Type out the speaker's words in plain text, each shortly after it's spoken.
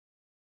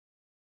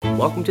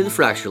Welcome to the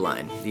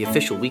FractureLine, the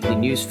official weekly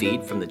news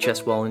feed from the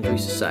Chest Wall Injury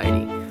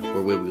Society,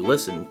 where we will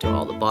listen to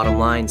all the bottom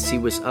line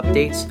CWIS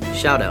updates,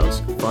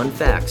 shoutouts, fun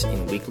facts,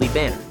 and weekly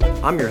banter.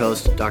 I'm your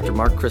host, Dr.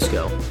 Mark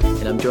Crisco,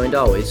 and I'm joined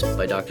always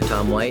by Dr.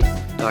 Tom White,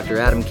 Dr.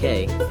 Adam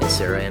Kay, and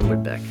Sarah Ann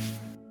Woodbeck.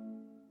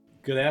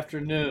 Good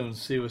afternoon,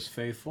 CWIS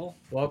faithful.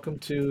 Welcome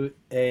to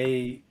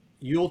a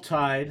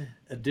Yuletide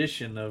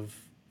edition of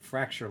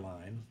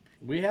FractureLine.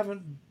 We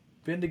haven't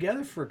been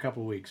together for a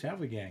couple weeks,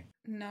 have we, gang?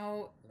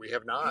 No, we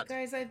have not. You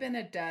guys, I've been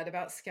a dud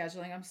about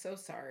scheduling. I'm so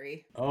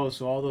sorry. Oh,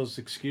 so all those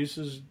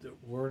excuses that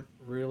weren't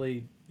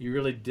really, you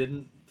really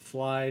didn't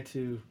fly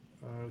to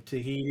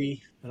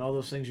Tahiti and all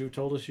those things you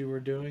told us you were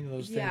doing,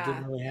 those things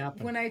didn't really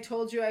happen. When I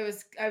told you I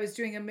was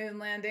doing a moon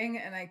landing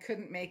and I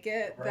couldn't make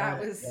it, that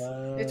was,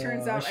 it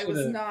turns out I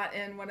was not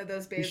in one of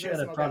those Bezos You should have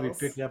mobiles. probably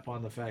picked up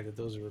on the fact that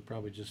those were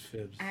probably just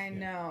fibs. I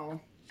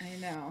know.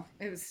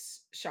 It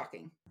was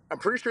shocking. I'm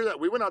pretty sure that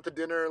we went out to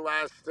dinner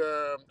last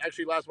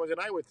Wednesday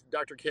night with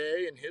Dr.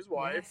 K and his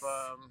wife.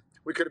 Yes.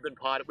 We could have been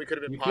potted. You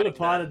could have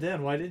potted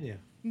then. Why didn't you?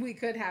 We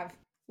could have.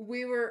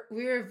 We were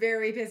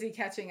very busy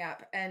catching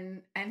up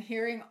and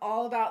hearing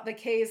all about the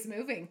K's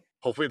moving.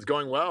 Hopefully it's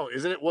going well.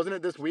 Wasn't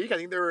it this week? I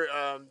think there were,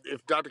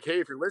 if Dr. K,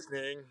 if you're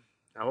listening,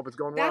 I hope it's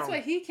going well. That's why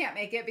he can't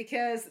make it,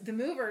 because the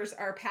movers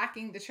are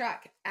packing the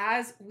truck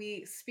as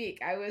we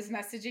speak. I was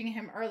messaging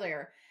him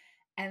earlier,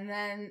 and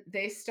then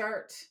they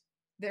start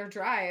their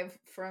drive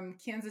from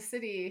Kansas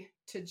City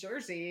to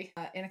Jersey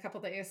in a couple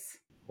days.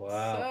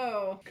 Wow.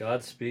 So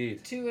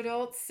Godspeed. 2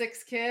 adults,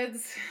 6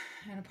 kids,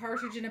 and a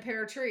partridge in a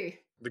pear tree.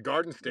 The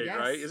Garden State, yes.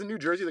 Right? Isn't New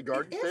Jersey the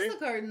Garden State? It is the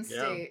Garden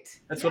State.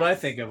 That's what I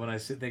think of when I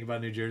think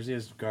about New Jersey,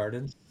 as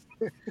gardens.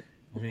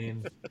 I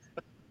mean,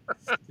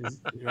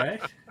 right?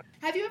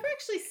 Have you ever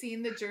actually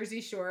seen the Jersey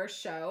Shore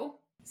show?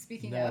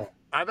 Speaking of.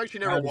 I've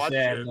actually never watched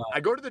it. I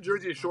go to the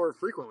Jersey Shore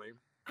frequently.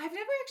 I've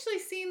never actually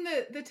seen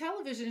the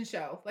television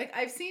show. Like,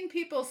 I've seen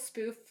people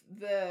spoof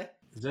the...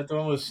 Is that the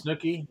one with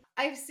Snooki?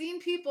 I've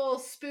seen people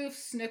spoof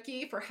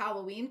Snooki for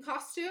Halloween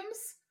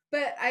costumes,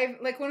 but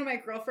one of my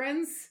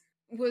girlfriends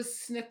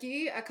was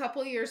Snooki a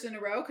couple years in a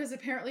row because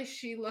apparently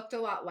she looked a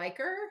lot like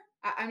her.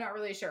 I'm not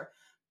really sure,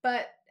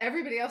 but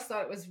everybody else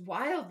thought it was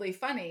wildly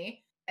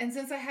funny. And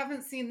since I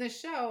haven't seen this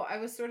show, I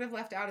was sort of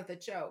left out of the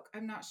joke.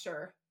 I'm not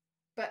sure.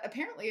 But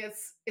apparently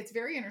it's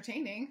very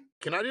entertaining.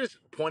 Can I just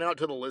point out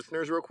to the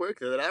listeners real quick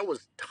that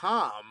was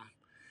Tom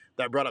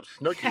that brought up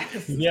Snooki?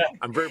 Yes. Yeah.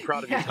 I'm very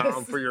proud of you,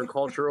 Tom, for your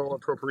cultural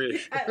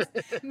appropriation. Yes.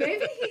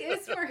 Maybe he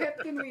is more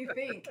hip than we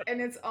think, and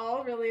it's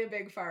all really a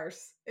big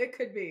farce. It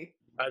could be.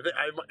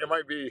 It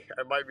might be.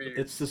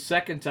 It's the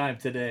second time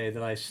today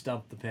that I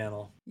stumped the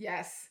panel.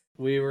 Yes.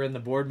 We were in the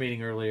board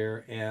meeting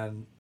earlier,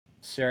 and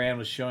Sarah Ann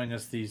was showing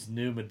us these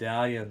new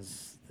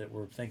medallions that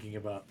we're thinking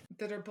about.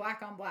 That are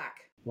black on black.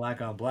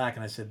 Black on black,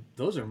 and I said,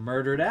 those are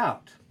murdered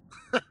out.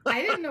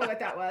 I didn't know what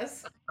that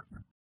was.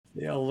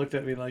 They all looked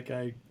at me like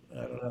I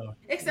don't know.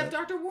 Except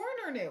Dr.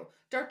 Warner knew.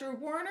 Dr.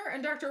 Warner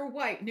and Dr.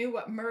 White knew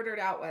what murdered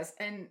out was,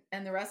 and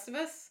the rest of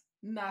us,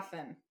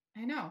 nothing.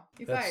 I know.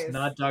 That's guys.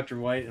 not Dr.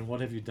 White, and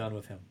what have you done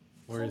with him?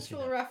 Where is he?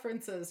 Cultural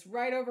references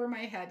right over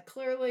my head.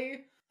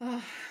 Clearly,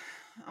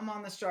 I'm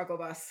on the struggle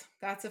bus.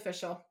 That's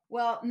official.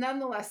 Well,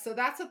 nonetheless, so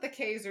that's what the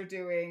Ks are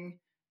doing.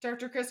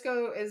 Dr.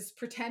 Crisco is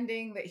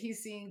pretending that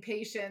he's seeing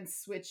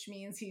patients, which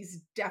means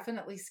he's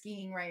definitely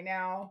skiing right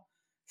now.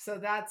 So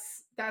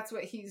that's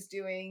what he's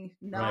doing,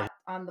 not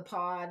on the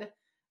pod.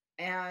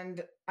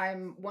 And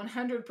I'm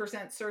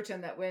 100%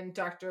 certain that when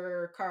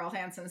Dr. Carl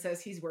Hansen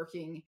says he's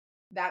working,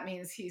 that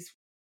means he's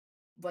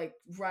like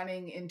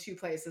running in 2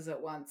 places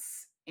at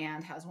once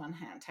and has one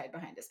hand tied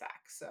behind his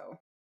back. So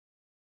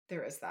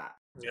there is that.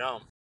 Yeah.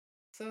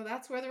 So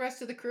that's where the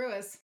rest of the crew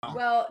is.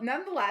 Well,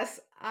 nonetheless,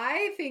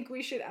 I think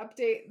we should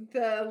update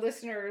the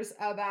listeners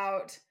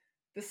about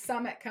the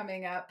summit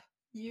coming up.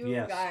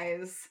 You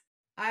guys,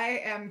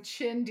 I am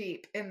chin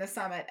deep in the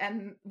summit.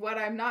 And what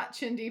I'm not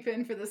chin deep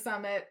in for the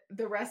summit,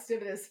 the rest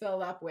of it is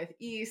filled up with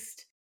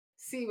East,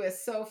 CWIS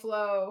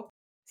SoFlo,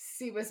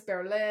 CWIS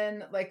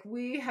Berlin. Like,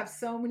 we have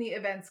so many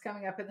events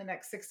coming up in the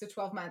next 6 to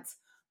 12 months.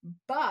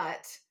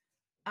 But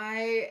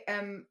I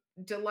am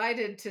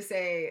delighted to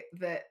say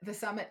that the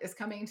summit is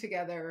coming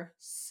together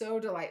so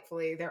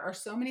delightfully. There are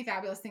so many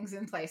fabulous things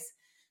in place.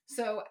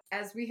 So,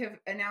 as we have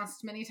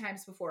announced many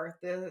times before,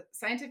 the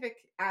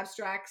scientific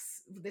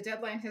abstracts, the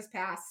deadline has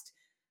passed.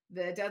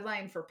 The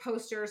deadline for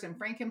posters and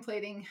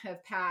frankenplating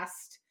have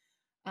passed.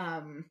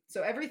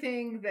 So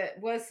everything that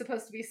was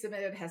supposed to be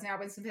submitted has now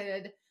been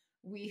submitted.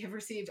 We have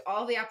received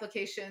all the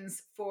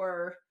applications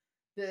for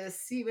the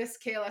CWIS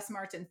KLS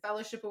Martin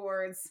Fellowship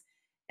Awards.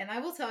 And I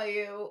will tell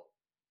you,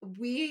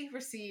 we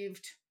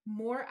received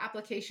more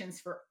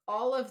applications for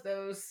all of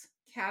those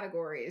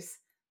categories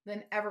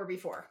than ever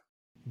before.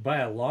 By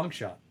a long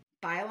shot.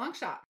 By a long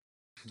shot.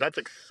 That's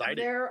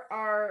exciting. There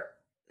are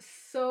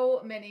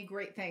so many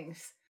great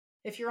things.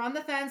 If you're on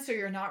the fence or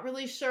you're not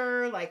really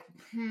sure, like,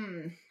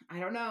 I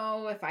don't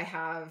know if I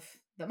have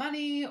the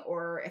money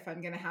or if I'm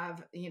going to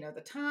have,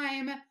 the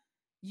time,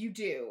 you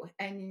do,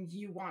 and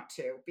you want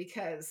to,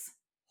 because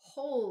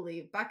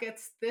holy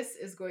buckets, this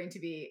is going to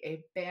be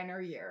a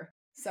banner year.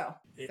 So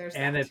there's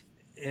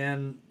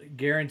and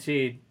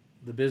guaranteed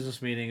the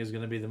business meeting is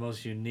going to be the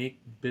most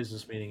unique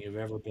business meeting you've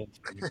ever been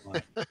to in your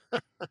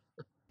life.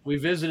 We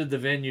visited the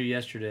venue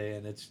yesterday,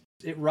 and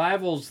it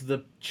rivals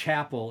the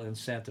chapel in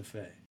Santa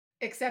Fe.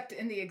 Except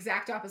in the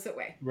exact opposite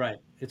way. Right.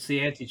 It's the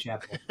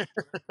anti-chapel.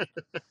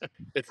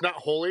 It's not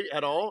holy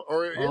at all,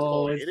 or it is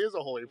holy. It is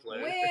a holy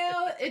place.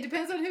 Well, it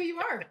depends on who you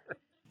are.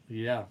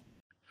 Yeah.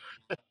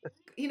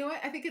 You know what?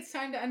 I think it's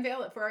time to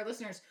unveil it for our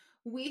listeners.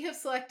 We have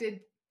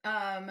selected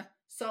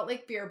Salt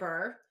Lake Beer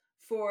Bar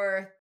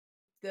for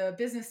the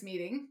business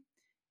meeting.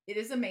 It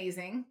is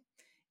amazing.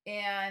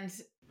 And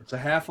it's a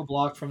half a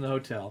block from the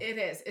hotel. It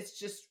is. It's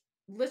just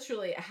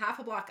literally a half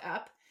a block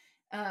up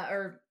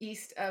or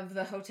east of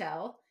the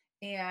hotel.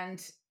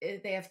 And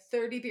they have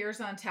 30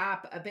 beers on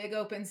tap, a big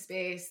open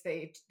space.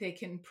 They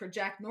can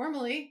project.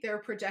 Normally, they're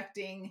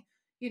projecting,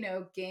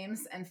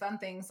 games and fun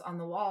things on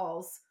the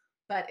walls.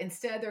 But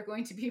instead, they're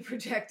going to be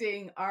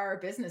projecting our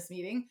business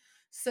meeting.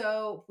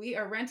 So we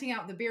are renting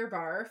out the beer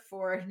bar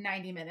for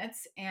 90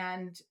 minutes.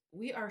 And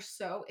we are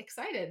so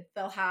excited.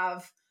 They'll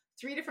have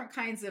 3 different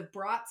kinds of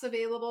brats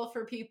available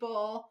for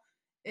people.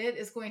 It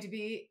is going to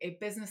be a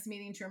business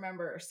meeting to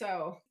remember.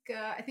 So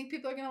I think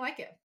people are going to like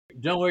it.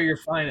 Don't wear your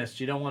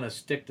finest. You don't want to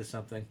stick to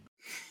something.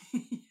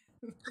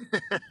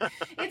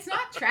 It's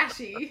not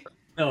trashy.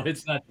 No,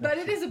 it's not trashy. But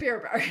it is a beer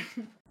bar.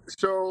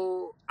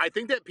 So I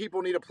think that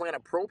people need to plan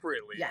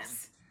appropriately.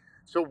 Yes.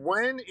 So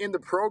when in the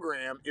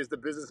program is the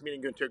business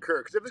meeting going to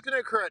occur? Because if it's going to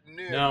occur at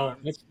noon. No,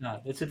 it's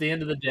not. It's at the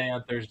end of the day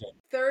on Thursday.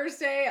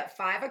 Thursday at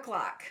 5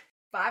 o'clock.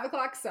 5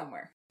 o'clock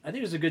somewhere. I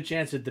think there's a good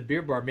chance that the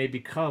beer bar may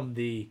become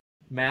the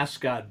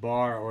mascot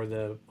bar or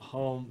the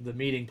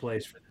meeting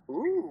place for them.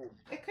 Ooh.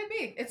 It could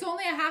be. It's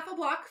only a half a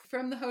block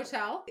from the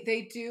hotel.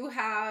 They do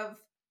have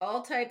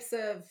all types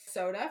of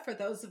soda for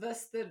those of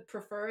us that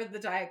prefer the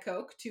Diet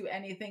Coke to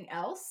anything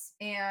else.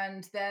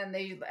 And then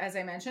they, as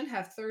I mentioned,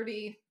 have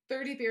 30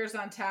 beers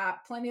on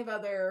tap, plenty of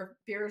other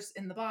beers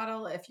in the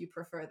bottle if you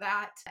prefer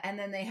that. And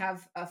then they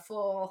have a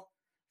full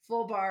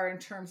bar in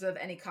terms of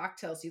any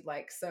cocktails you'd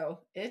like.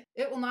 So it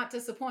will not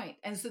disappoint.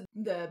 And so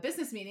the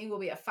business meeting will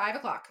be at 5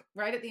 o'clock,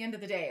 right at the end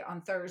of the day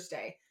on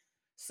Thursday.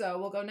 So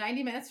we'll go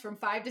 90 minutes from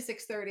 5 to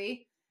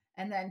 6:30.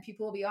 And then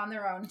people will be on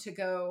their own to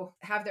go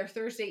have their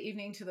Thursday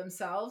evening to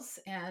themselves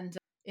and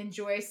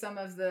enjoy some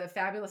of the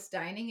fabulous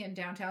dining in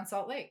downtown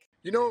Salt Lake.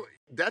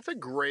 That's a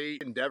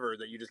great endeavor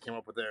that you just came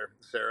up with there,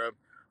 Sarah.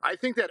 I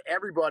think that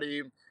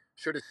everybody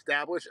should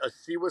establish a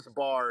CWIS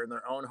bar in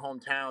their own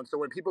hometown. So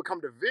when people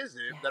come to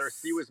visit that are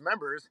CWIS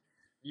members,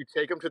 you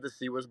take them to the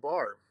CWIS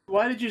bar.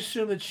 Why did you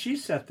assume that she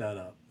set that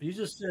up? You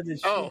just said that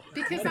she...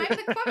 Because I'm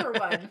the clever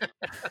one.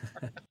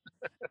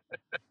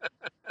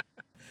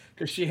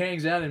 Because she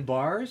hangs out in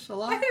bars a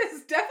lot? That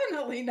is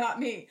definitely not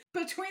me.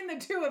 Between the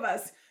two of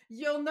us,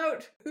 you'll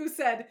note who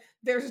said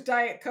there's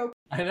Diet Coke.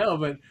 I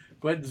know,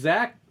 but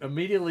Zach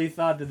immediately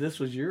thought that this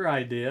was your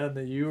idea and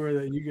that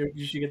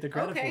you should get the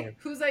credit for it. Okay,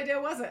 whose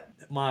idea was it?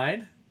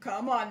 Mine.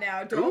 Come on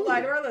now, don't lie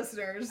to our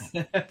listeners.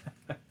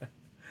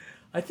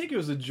 I think it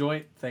was a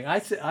joint thing. I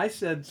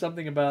said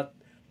something about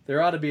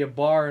there ought to be a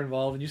bar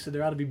involved, and you said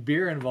there ought to be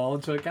beer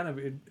involved. So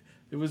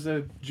it was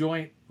a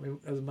joint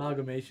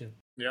amalgamation.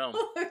 Yeah.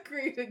 We'll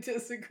agree to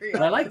disagree.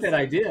 But I like that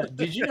idea.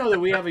 Did you know that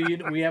we have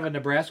a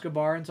Nebraska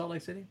bar in Salt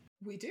Lake City?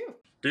 We do.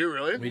 Do you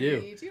really? We do.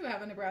 We do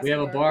have a Nebraska bar.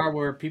 We have a bar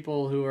where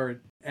people who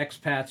are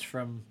expats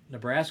from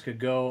Nebraska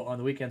go on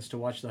the weekends to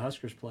watch the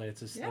Huskers play.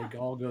 They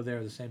all go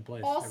there, the same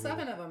place. All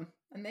 7 of them.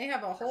 And they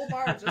have a whole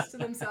bar just to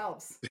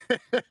themselves.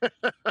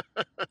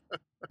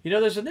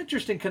 There's an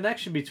interesting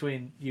connection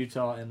between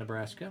Utah and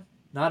Nebraska.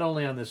 Not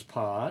only on this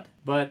pod,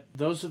 but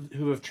those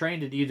who have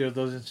trained at either of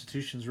those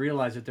institutions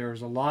realize that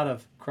there's a lot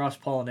of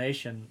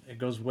cross-pollination. It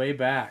goes way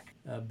back.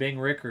 Bing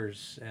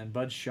Rickers and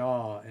Bud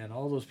Shaw and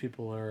all those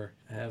people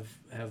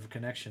have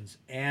connections.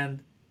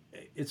 And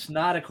it's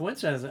not a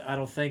coincidence, I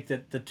don't think,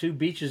 that the 2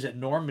 beaches at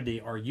Normandy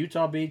are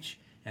Utah Beach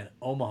and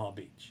Omaha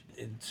Beach.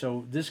 And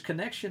so this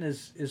connection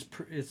is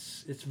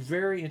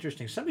very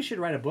interesting. Somebody should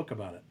write a book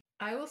about it.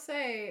 I will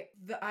say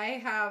that I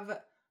have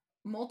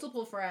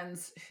multiple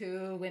friends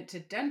who went to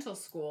dental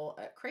school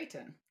at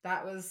Creighton.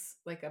 That was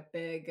like a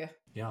big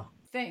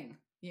thing,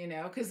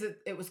 because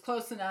it was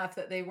close enough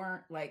that they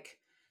weren't like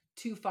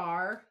too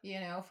far,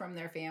 from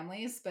their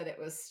families, but it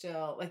was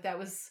still like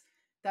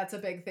that's a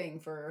big thing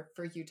for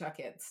Utah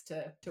kids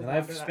to and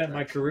I've spent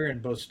my career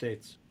in both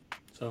states.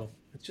 So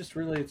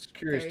it's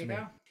curious to me.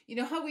 Go. You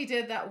know how we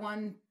did that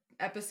one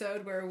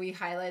episode where we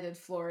highlighted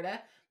Florida?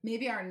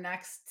 Maybe our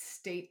next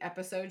state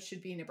episode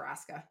should be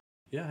Nebraska.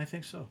 Yeah, I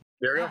think so.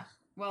 There you go.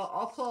 Well,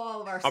 I'll pull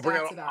all of our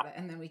stats about it,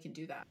 and then we can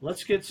do that.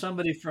 Let's get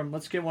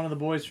one of the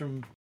boys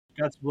from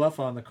Scotts Bluff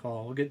on the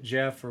call. We'll get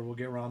Jeff or we'll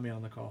get Rami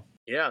on the call.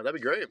 Yeah, that'd be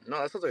great. No,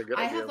 that sounds like a good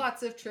idea. I have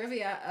lots of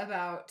trivia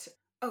about...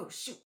 Oh,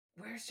 shoot.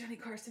 Where's Johnny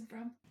Carson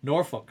from?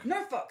 Norfolk.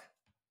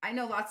 I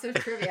know lots of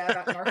trivia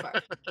about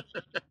Norfolk.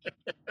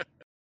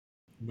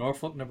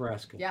 Norfolk,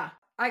 Nebraska. Yeah,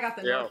 I got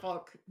the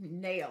Norfolk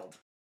nailed.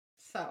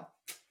 So...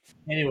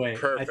 Anyway, I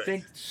Perfect.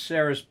 think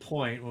Sarah's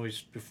point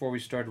before we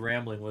started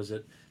rambling was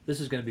that this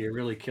is going to be a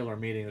really killer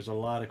meeting. There's a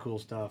lot of cool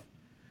stuff.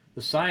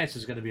 The science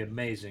is going to be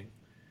amazing,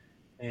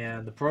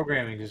 and the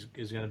programming is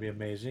going to be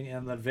amazing,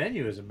 and the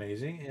venue is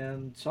amazing,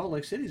 and Salt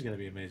Lake City is going to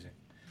be amazing.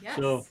 Yes.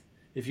 So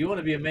if you want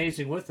to be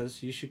amazing with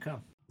us, you should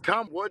come.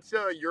 Tom, what's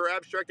your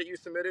abstract that you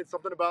submitted?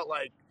 Something about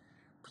like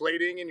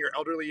plating in your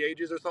elderly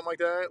ages or something like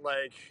that,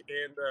 like,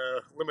 and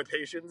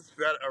limitations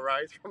that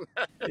arise from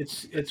that.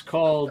 It's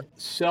called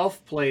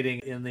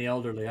self-plating in the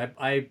elderly.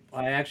 I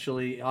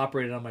actually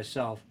operated on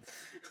myself.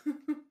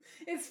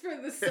 It's for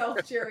the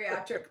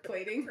self-geriatric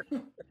plating.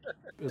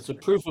 It's a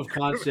proof of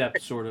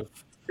concept sort of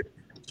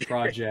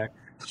project.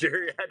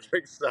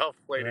 Geriatric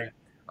self-plating. Right.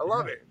 I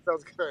love it.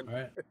 Sounds good. All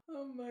right.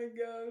 Oh my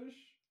gosh.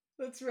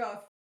 That's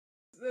rough.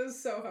 That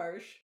was so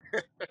harsh.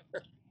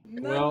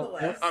 Well,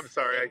 I'm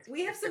sorry.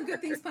 We have some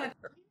good things planned.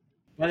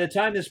 By the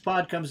time this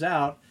pod comes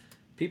out,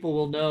 people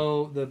will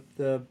know,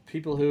 the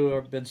people who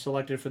have been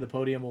selected for the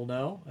podium will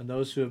know, and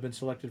those who have been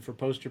selected for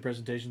poster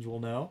presentations will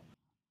know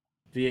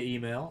via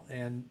email,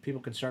 and people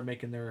can start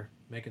making their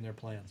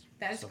plans.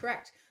 That is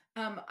correct.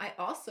 I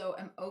also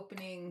am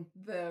opening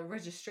the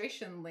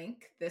registration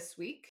link this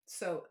week,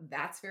 so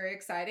that's very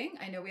exciting.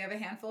 I know we have a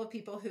handful of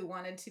people who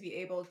wanted to be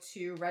able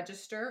to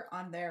register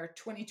on their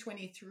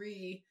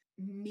 2023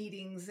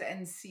 meetings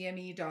and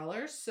CME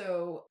dollars.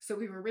 So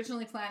we were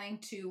originally planning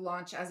to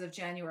launch as of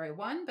January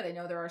 1, but I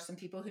know there are some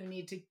people who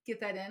need to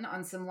get that in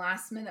on some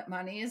last minute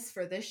monies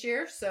for this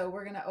year. So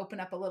we're going to open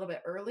up a little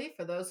bit early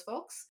for those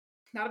folks.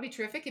 That'll be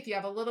terrific. If you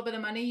have a little bit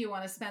of money you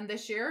want to spend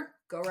this year,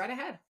 go right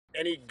ahead.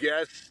 Any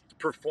guest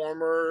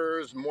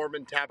performers?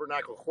 Mormon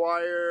Tabernacle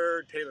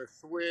Choir, Taylor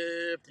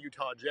Swift,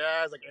 Utah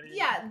Jazz, like any?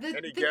 Yeah,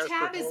 any the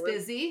tab is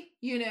busy.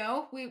 You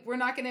know, we're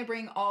not going to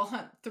bring all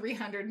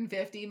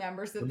 350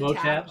 members of the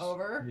tab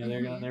over.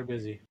 Yeah, they're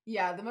busy.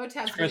 Yeah, the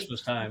Motab's it's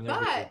Christmas time.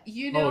 But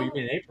you know, you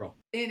mean April?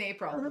 In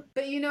April,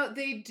 but you know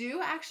they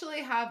do actually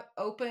have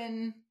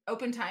open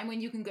time when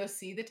you can go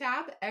see the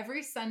tab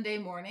every Sunday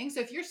morning.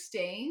 So if you're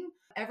staying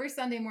every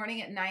Sunday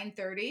morning at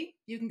 9:30,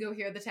 you can go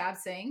hear the tab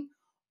sing.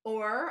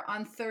 Or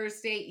on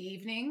Thursday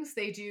evenings,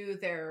 they do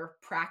their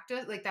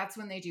practice. Like that's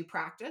when they do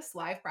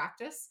live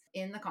practice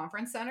in the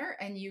conference center.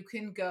 And you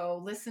can go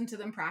listen to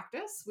them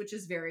practice, which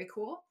is very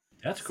cool.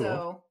 That's cool.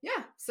 So,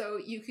 yeah. So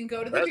you can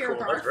go to the beer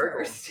bar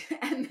first,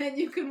 and then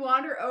you can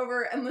wander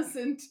over and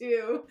listen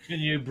to. Can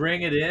you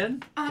bring it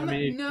in?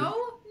 No.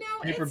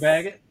 Paper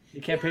bag it?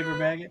 You can't paper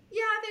bag it?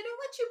 Yeah, they don't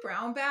let you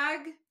brown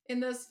bag in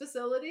those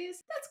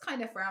facilities. That's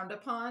kind of frowned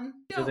upon.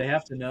 Do they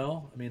have to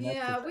know? I mean,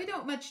 yeah, we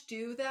don't much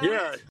do that.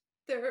 Yeah.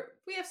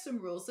 We have some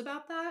rules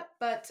about that,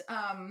 but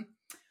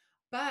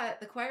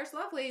the choir's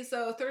lovely.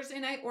 So Thursday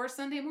night or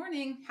Sunday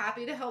morning,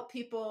 happy to help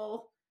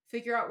people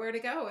figure out where to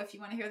go if you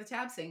want to hear the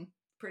tab sing.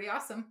 Pretty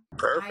awesome.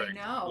 Perfect. I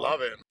know.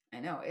 Love it. I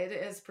know. It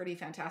is pretty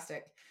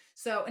fantastic.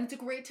 So, and it's a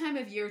great time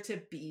of year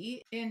to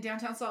be in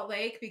downtown Salt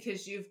Lake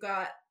because you've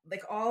got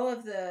like all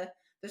of the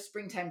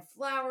springtime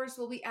flowers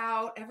will be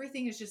out.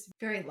 Everything is just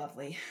very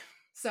lovely.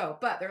 So,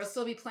 but there will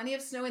still be plenty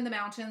of snow in the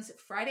mountains.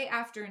 Friday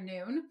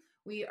afternoon,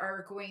 we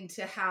are going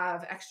to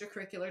have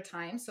extracurricular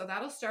time. So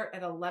that'll start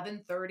at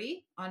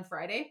 11:30 on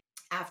Friday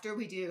after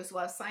we do. So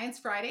we'll have Science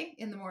Friday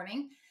in the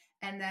morning.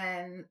 And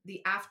then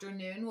the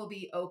afternoon will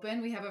be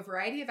open. We have a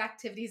variety of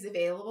activities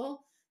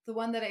available. The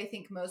one that I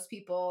think most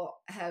people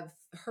have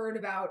heard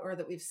about or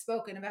that we've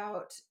spoken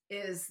about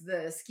is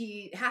the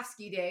half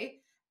ski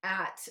day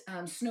at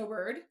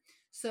Snowbird.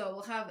 So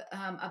we'll have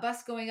a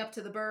bus going up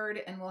to the Bird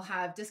and we'll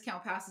have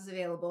discount passes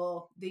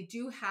available. They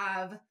do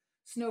have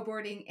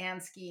snowboarding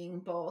and skiing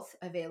both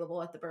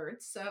available at the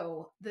Bird.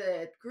 So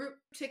the group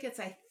tickets,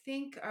 I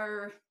think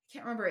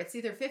can't remember, it's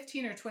either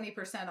 15 or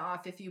 20%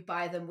 off if you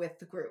buy them with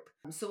the group.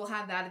 So we'll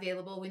have that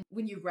available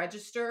when you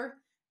register.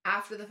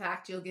 After the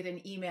fact, you'll get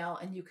an email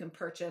and you can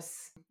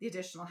purchase the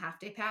additional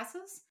half-day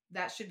passes.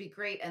 That should be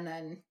great. And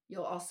then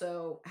you'll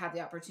also have the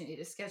opportunity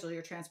to schedule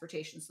your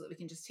transportation so that we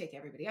can just take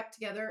everybody up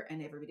together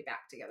and everybody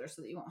back together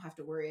so that you won't have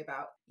to worry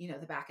about,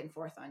 the back and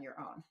forth on your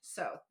own.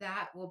 So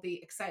that will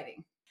be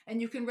exciting.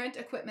 And you can rent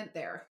equipment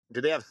there.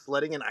 Do they have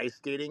sledding and ice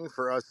skating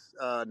for us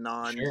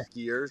non-skiers?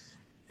 Sure.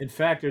 In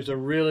fact, there's a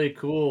really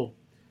cool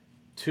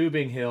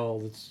tubing hill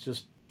that's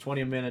just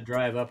 20-minute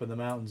drive up in the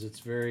mountains. It's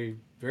very,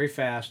 very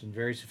fast and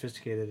very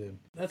sophisticated. And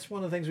that's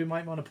one of the things we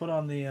might want to put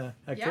on the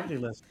activity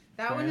list.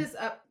 That one is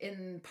up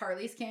in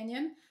Parley's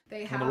Canyon.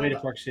 They have on the way to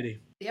Park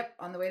City. Yep,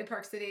 on the way to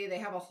Park City. They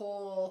have a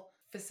whole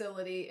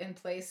facility in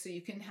place so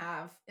you can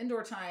have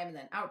indoor time and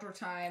then outdoor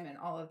time and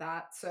all of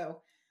that.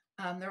 So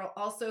there will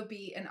also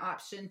be an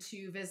option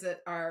to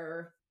visit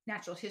our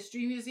Natural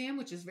History Museum,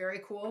 which is very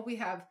cool. We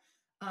have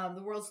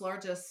the world's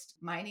largest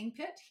mining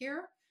pit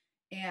here,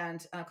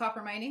 and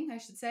copper mining, I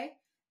should say.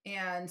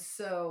 And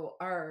so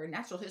our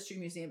Natural History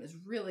Museum is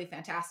really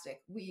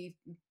fantastic.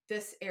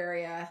 This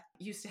area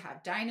used to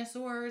have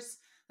dinosaurs.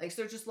 So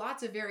there's just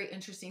lots of very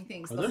interesting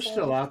things. They're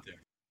still out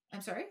there.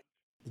 I'm sorry?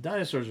 The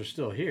dinosaurs are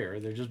still here.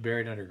 They're just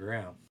buried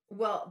underground.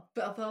 Well,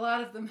 but a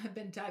lot of them have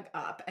been dug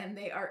up and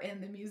they are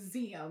in the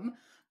museum.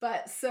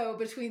 But so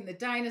between the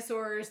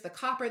dinosaurs, the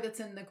copper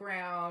that's in the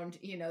ground,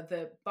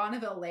 the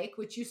Bonneville Lake,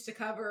 which used to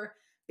cover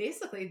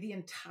basically the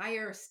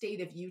entire state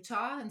of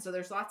Utah. And so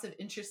there's lots of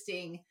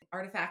interesting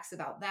artifacts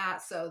about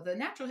that. So the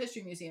Natural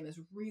History Museum is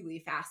really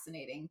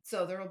fascinating.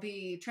 So there will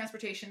be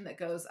transportation that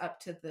goes up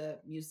to the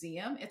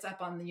museum. It's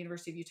up on the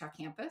University of Utah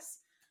campus.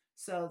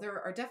 So there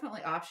are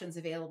definitely options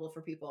available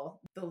for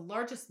people. The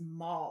largest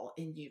mall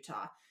in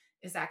Utah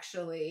is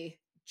actually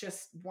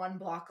just one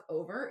block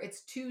over.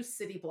 It's 2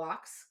 city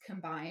blocks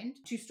combined,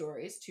 2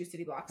 stories, 2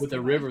 city blocks with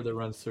combined. a river that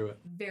runs through it.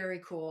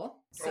 Very cool.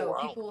 So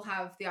people will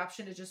have the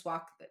option to just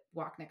walk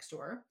next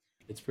door.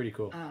 It's pretty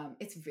cool.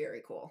 It's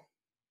very cool.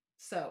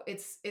 So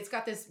it's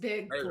got this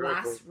big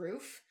glass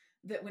roof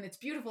that when it's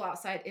beautiful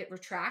outside, it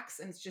retracts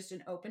and it's just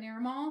an open air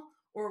mall.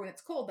 Or when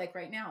it's cold, like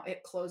right now,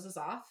 it closes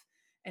off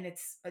and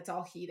it's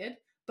all heated.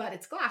 But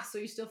it's glass, so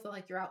you still feel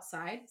like you're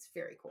outside. It's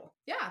very cool.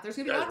 Yeah, there's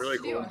going to be lots to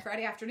do on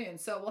Friday afternoon.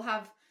 So we'll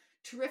have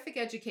terrific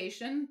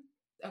education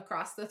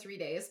across the 3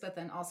 days, but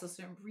then also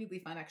some really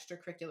fun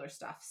extracurricular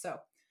stuff. So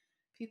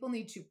people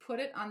need to put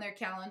it on their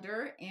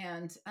calendar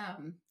and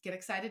get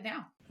excited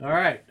now. All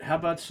right. How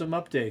about some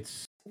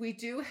updates? We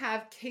do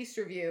have case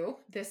review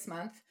this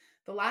month,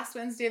 the last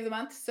Wednesday of the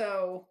month.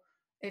 So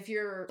if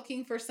you're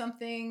looking for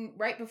something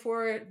right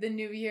before the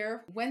new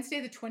year, Wednesday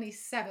the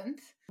 27th,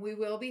 we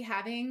will be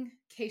having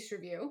case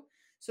review.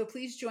 So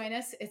please join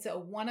us. It's at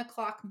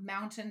 1:00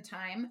 Mountain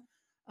Time.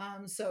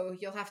 So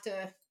you'll have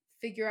to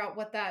figure out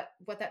what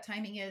that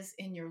timing is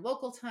in your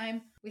local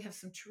time. We have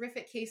some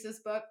terrific cases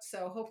booked.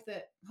 So hope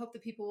that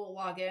people will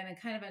log in and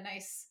kind of a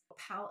nice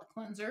palate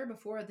cleanser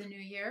before the new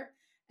year.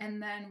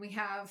 And then we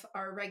have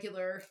our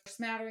regular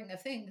smattering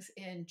of things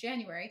in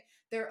January.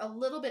 They're a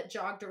little bit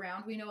jogged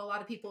around. We know a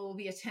lot of people will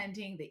be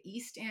attending the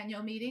East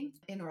annual meeting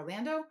in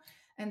Orlando.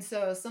 And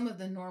so some of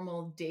the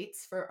normal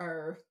dates for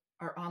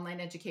our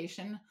online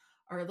education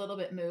are a little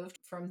bit moved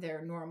from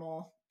their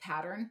normal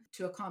pattern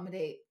to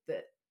accommodate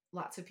that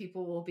lots of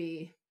people will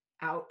be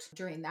out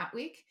during that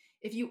week.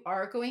 If you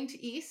are going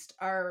to East,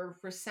 our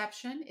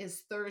reception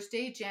is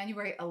Thursday,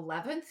 January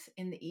 11th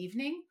in the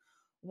evening.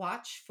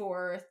 Watch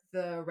for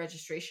the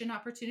registration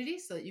opportunity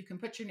so that you can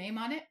put your name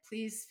on it.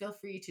 Please feel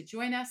free to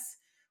join us.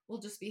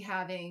 We'll just be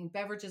having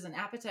beverages and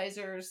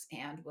appetizers,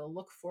 and we'll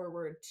look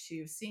forward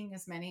to seeing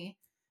as many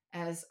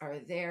as are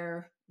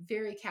there.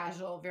 Very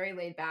casual, very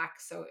laid back.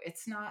 So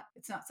it's not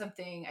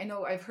something, I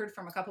know I've heard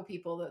from a couple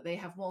people that they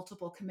have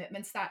multiple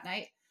commitments that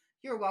night.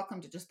 You're welcome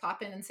to just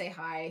pop in and say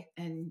hi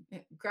and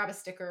grab a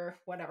sticker,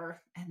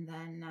 whatever, and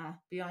then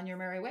be on your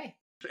merry way.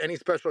 Any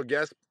special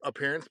guest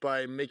appearance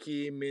by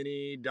Mickey,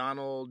 Minnie,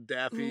 Donald,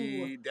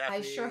 Daffy?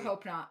 I sure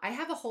hope not. I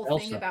have a whole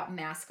thing about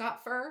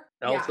mascot fur.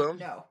 Elsa?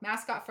 Yeah, no,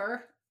 mascot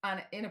fur,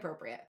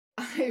 inappropriate.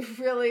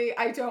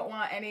 I don't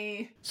want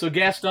any. So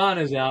Gaston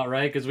is out,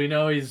 right? Because we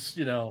know he's,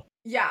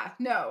 Yeah,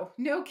 no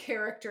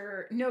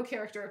character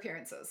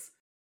appearances.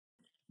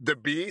 The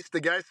Beast,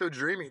 the guy's so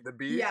dreamy. The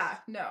Beast. Yeah,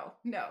 no,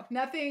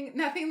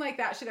 nothing like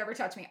that should ever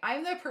touch me.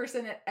 I'm the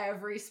person at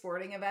every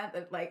sporting event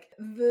that like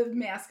the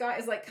mascot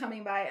is like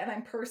coming by and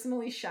I'm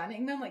personally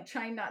shunning them, like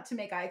trying not to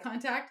make eye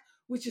contact,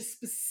 which is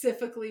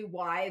specifically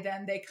why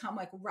then they come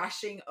like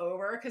rushing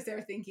over because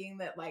they're thinking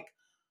that like,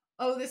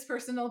 oh, this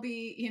person will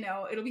be,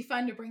 it'll be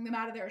fun to bring them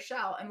out of their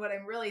shell. And what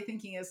I'm really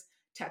thinking is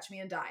touch me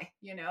and die,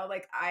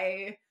 like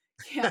I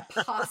can't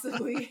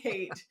possibly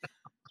hate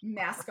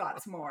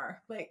mascots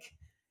more. Like,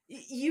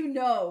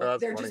 they're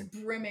funny. Just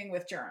brimming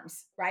with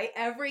germs, right?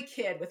 Every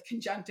kid with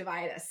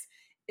conjunctivitis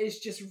is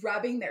just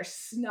rubbing their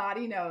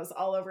snotty nose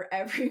all over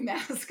every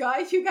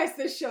mascot. You guys,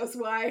 this shows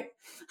why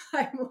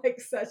I'm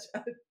like such a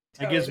toad.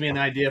 That gives me an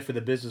idea for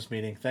the business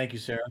meeting. Thank you,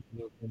 Sarah.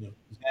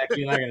 Zach,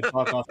 you and I are going to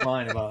talk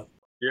offline about.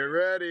 Get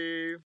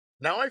ready.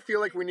 Now I feel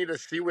like we need a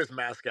CWIS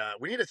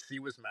mascot. We need a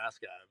CWIS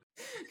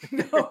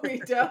mascot. No, we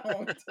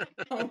don't.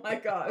 Oh my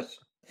gosh.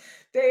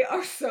 They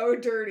are so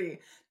dirty.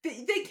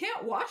 They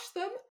can't wash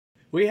them.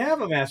 We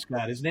have a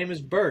mascot. His name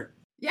is Bert.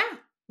 Yeah,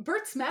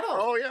 Bert's metal.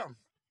 Oh, yeah.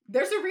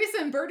 There's a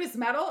reason Bert is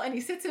metal, and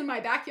he sits in my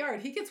backyard.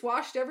 He gets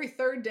washed every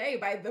third day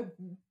by the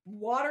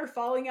water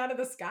falling out of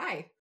the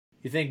sky.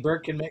 You think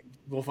Bert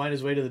will find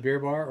his way to the beer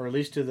bar, or at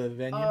least to the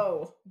venue?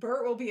 Oh,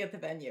 Bert will be at the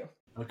venue.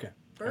 Okay.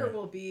 Bert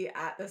will be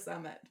at the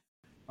summit.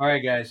 All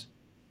right, guys.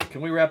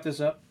 Can we wrap this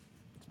up?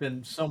 It's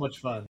been so much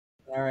fun.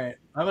 All right.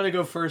 I'm going to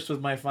go first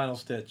with my final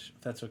stitch,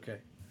 if that's okay.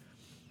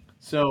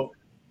 So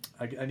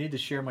I need to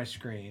share my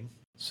screen.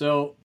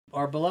 So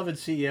our beloved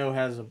CEO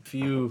has a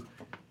few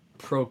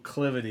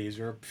proclivities,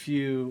 or a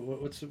few,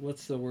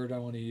 what's the word I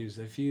want to use?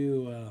 A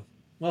few,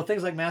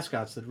 things like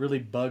mascots that really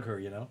bug her,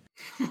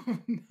 Oh,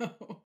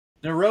 no.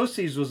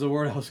 Neuroses was the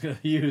word I was going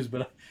to use,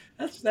 but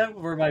that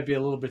word might be a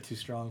little bit too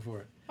strong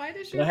for it. Why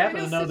does your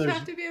final stitch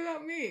have to be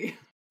about me?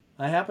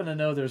 I happen to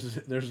know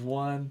there's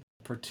one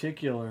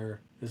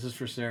particular, this is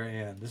for Sarah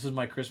Ann. This is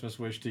my Christmas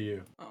wish to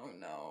you. Oh,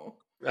 no.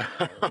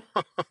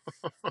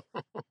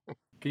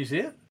 Can you see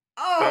it?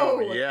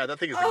 Oh, yeah, that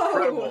thing is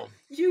incredible.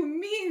 You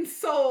mean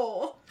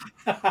soul.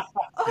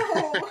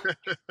 Oh,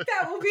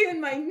 that will be in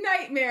my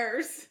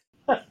nightmares.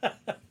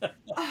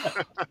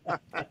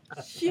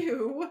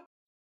 You.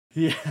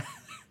 Yeah.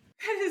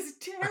 That is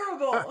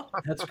terrible.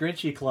 That's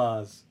Grinchy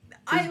Claus.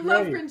 I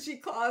love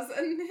Grinchy Claus,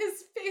 and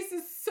his face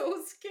is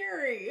so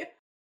scary.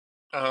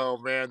 Oh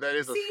man, that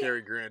is a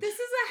scary Grinch. This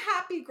is a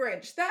happy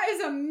Grinch. That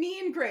is a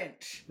mean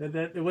Grinch.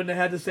 It wouldn't have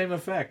had the same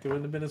effect. It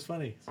wouldn't have been as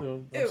funny.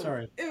 So I'm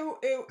sorry. Ew.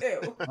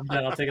 I'm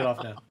done. I'll take it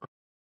off now.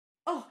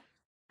 Oh.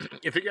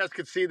 If you guys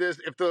could see this,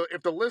 if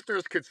the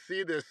listeners could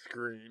see this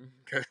screen,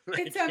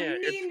 it's a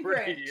mean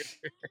Grinch.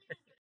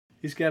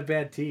 He's got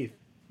bad teeth.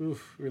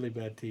 Oof, really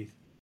bad teeth.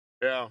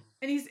 Yeah.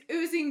 And he's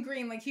oozing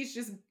green like he's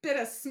just bit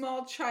a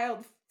small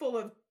child full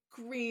of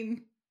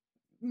green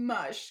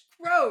mush.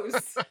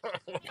 Gross.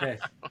 Okay,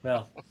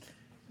 well,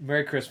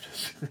 Merry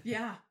Christmas.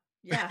 Yeah.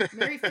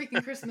 Merry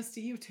freaking Christmas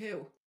to you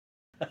too.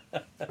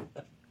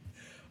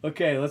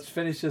 Okay, let's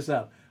finish this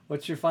up.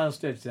 What's your final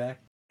stitch, Zach?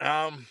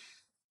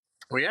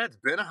 Well, yeah, it's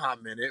been a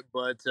hot minute,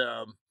 but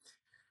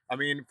I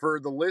mean, for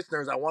the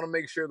listeners, I want to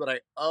make sure that I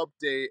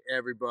update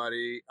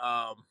everybody.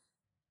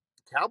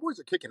 Cowboys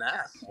are kicking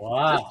ass.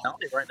 Wow. Just telling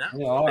you right now.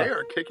 They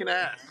are kicking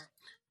ass.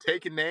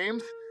 Taking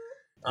names.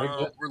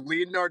 We're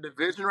leading our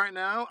division right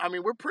now. I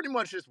mean, we're pretty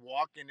much just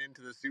walking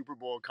into the Super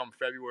Bowl come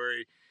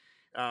February.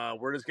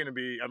 We're just going to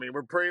be, I mean,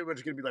 we're pretty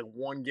much going to be like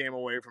one game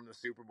away from the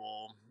Super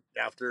Bowl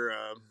after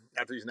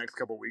these next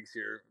couple weeks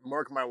here.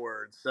 Mark my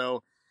words.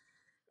 So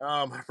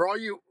for all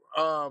you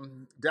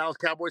Dallas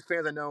Cowboys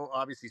fans, I know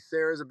obviously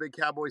Sarah's a big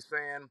Cowboys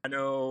fan. I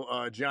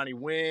know Johnny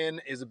Wynn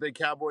is a big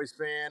Cowboys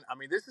fan. I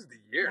mean, this is the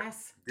year.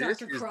 Yes. This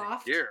Dr.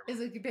 Croft is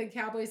a big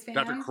Cowboys fan.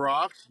 Dr.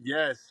 Croft,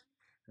 yes.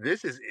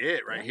 This is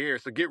it right here.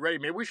 So get ready.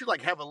 Maybe we should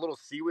like have a little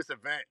CWIS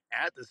event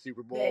at the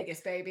Super Bowl.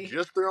 Vegas, baby.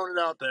 Just throwing it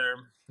out there.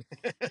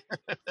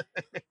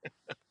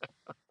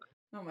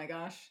 Oh my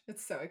gosh,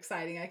 it's so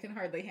exciting! I can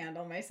hardly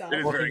handle myself.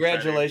 Well,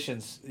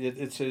 congratulations!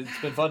 It's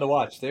been fun to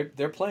watch.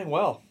 They're playing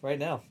well right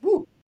now.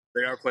 Woo!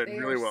 They are playing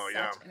really well.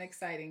 Yeah, an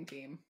exciting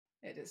team.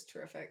 It is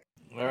terrific.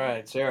 All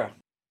right, Sarah.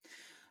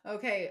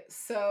 Okay,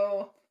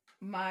 so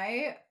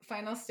my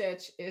final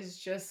stitch is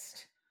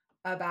just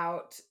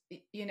about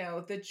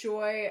the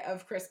joy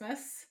of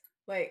Christmas,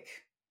 like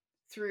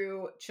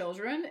through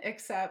children,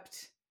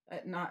 except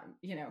not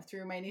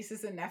through my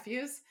nieces and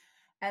nephews.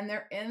 And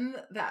they're in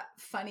that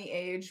funny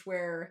age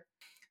where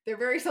they're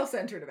very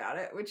self-centered about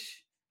it,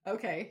 which,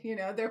 okay,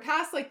 they're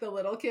past like the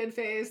little kid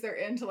phase. They're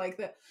into like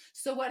the,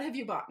 so what have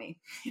you bought me,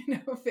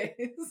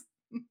 phase.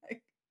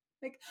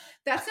 Like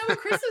that's not what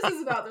Christmas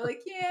is about. They're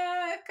like,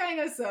 yeah, kind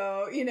of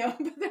so,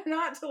 but they're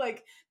not to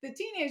like the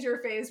teenager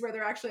phase where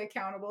they're actually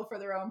accountable for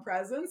their own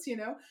presents,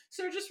 So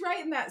they're just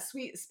right in that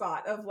sweet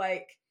spot of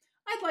like,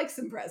 I'd like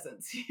some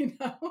presents,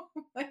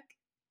 like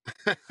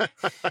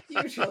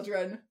you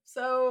children.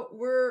 So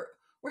we're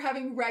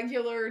having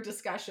regular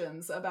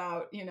discussions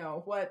about,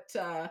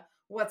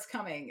 what's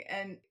coming,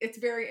 and it's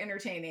very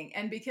entertaining.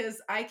 And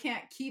because I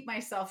can't keep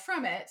myself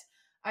from it,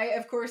 I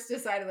of course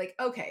decided like,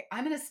 okay,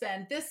 I'm going to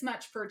spend this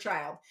much per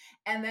child.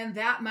 And then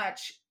that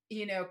much,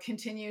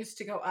 continues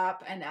to go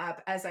up and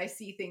up as I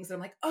see things. I'm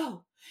like,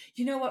 oh,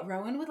 you know what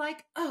Rowan would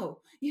like? Oh,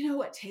 you know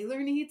what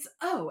Taylor needs?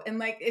 Oh, and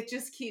like, it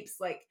just keeps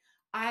like,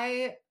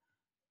 I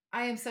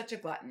am such a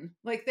glutton.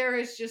 Like there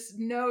is just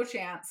no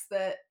chance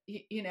that,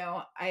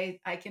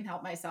 I can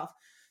help myself.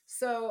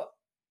 So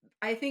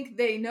I think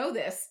they know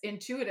this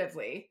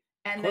intuitively.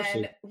 And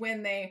then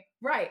when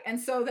and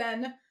so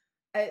then,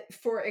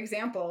 for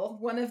example,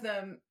 one of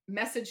them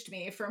messaged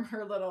me from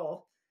her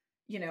little,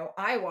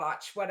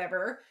 iWatch,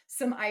 whatever,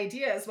 some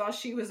ideas while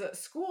she was at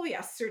school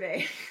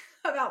yesterday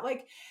about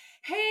like,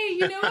 hey,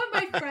 you know what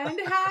my friend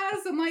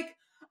has? I'm like,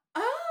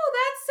 oh,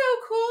 that's so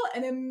cool.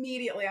 And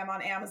immediately I'm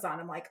on Amazon.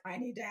 I'm like, I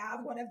need to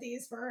have one of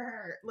these for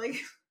her. Like,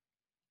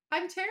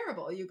 I'm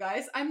terrible, you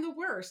guys. I'm the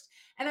worst.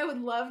 And I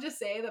would love to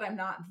say that I'm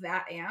not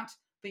that aunt,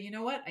 but you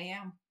know what? I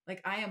am.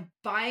 Like, I am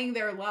buying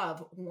their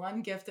love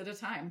one gift at a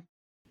time.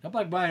 How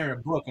about buying her a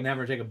book and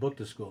having her take a book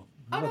to school?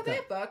 Oh, no, they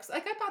have books.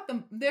 Like, I bought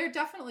them. They're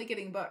definitely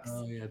getting books.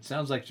 Oh, yeah. It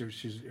sounds like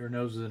her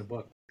nose is in a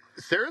book.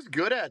 Sarah's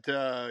good at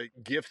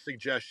gift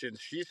suggestions.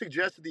 She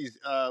suggested these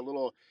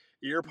little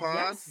ear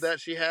pods that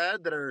she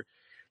had that are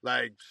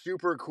like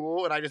super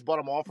cool, and I just bought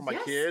them all for my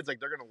kids. Like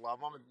they're gonna love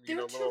them. And,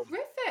 they're terrific.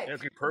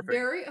 It's perfect.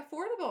 Very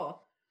affordable.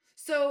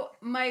 So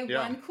my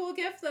one cool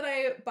gift that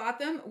I bought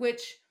them,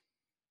 which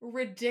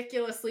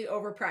ridiculously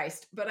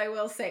overpriced, but I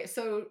will say,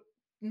 so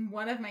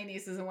one of my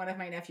nieces and one of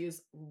my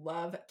nephews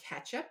love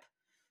ketchup.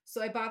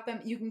 So I bought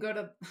them. You can go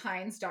to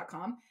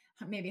Heinz.com,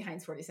 maybe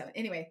Heinz 47.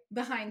 Anyway,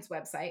 the Heinz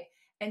website.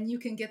 And you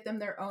can get them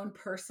their own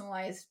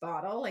personalized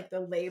bottle, like the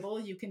label,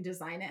 you can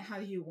design it how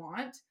you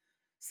want.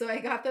 So I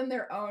got them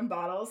their own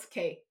bottles.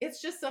 Okay,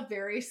 it's just a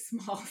very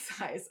small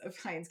size of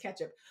Heinz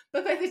ketchup.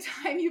 But by the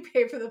time you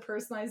pay for the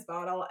personalized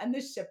bottle and the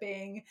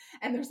shipping,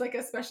 and there's like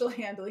a special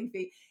handling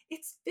fee,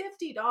 it's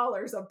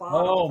 $50 a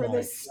bottle for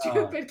this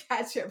stupid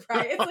ketchup,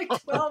 right? It's like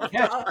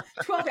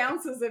 12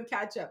 ounces of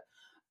ketchup.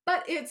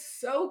 But it's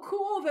so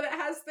cool that it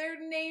has their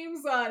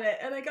names on it.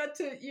 And I got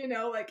to,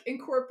 like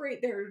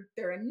incorporate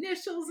their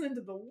initials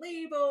into the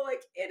label.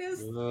 Like it is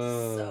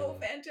so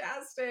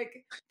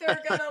fantastic.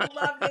 They're gonna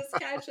love this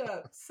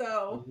ketchup.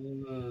 So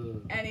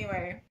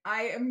anyway,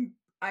 I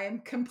am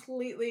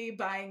completely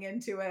buying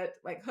into it,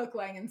 like hook,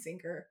 line, and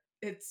sinker.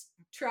 It's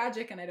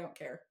tragic and I don't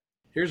care.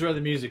 Here's where the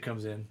music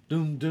comes in.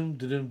 Doom, doom,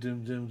 doom,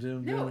 doom, doom,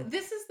 doom. No,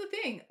 this is the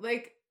thing.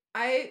 Like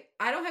I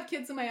don't have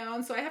kids of my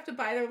own, so I have to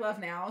buy their love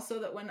now so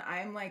that when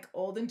I'm like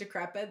old and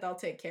decrepit, they'll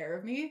take care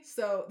of me.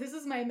 So this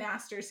is my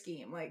master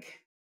scheme.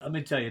 Like, let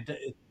me tell you,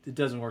 it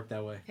doesn't work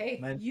that way. Hey,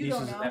 my you nieces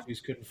don't know. and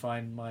nephews couldn't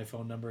find my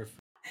phone number.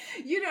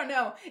 You don't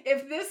know.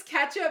 If this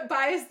ketchup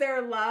buys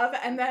their love,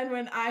 and then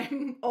when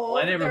I'm old,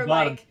 I never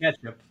bought them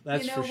ketchup.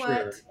 That's for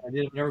sure.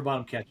 I never bought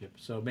them ketchup.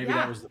 So maybe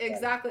that was the problem.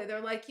 Exactly.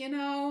 They're like,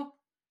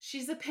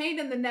 she's a pain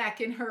in the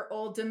neck in her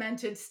old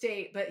demented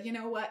state, but you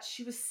know what?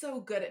 She was so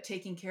good at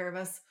taking care of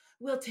us.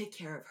 We'll take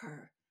care of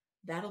her.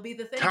 That'll be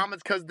the thing. Tom,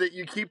 it's because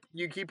you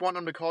keep wanting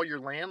them to call your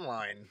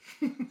landline.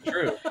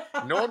 True.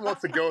 No one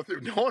wants to go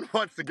through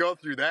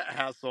that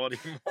hassle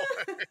anymore.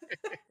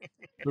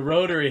 The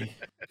rotary.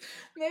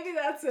 Maybe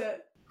that's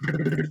it.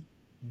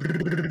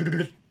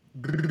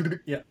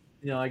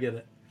 Yeah, I get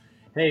it.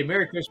 Hey,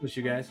 Merry Christmas,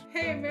 you guys.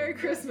 Hey, Merry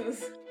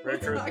Christmas. Merry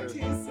Christmas. Talk to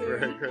you soon.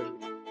 Merry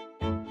Christmas.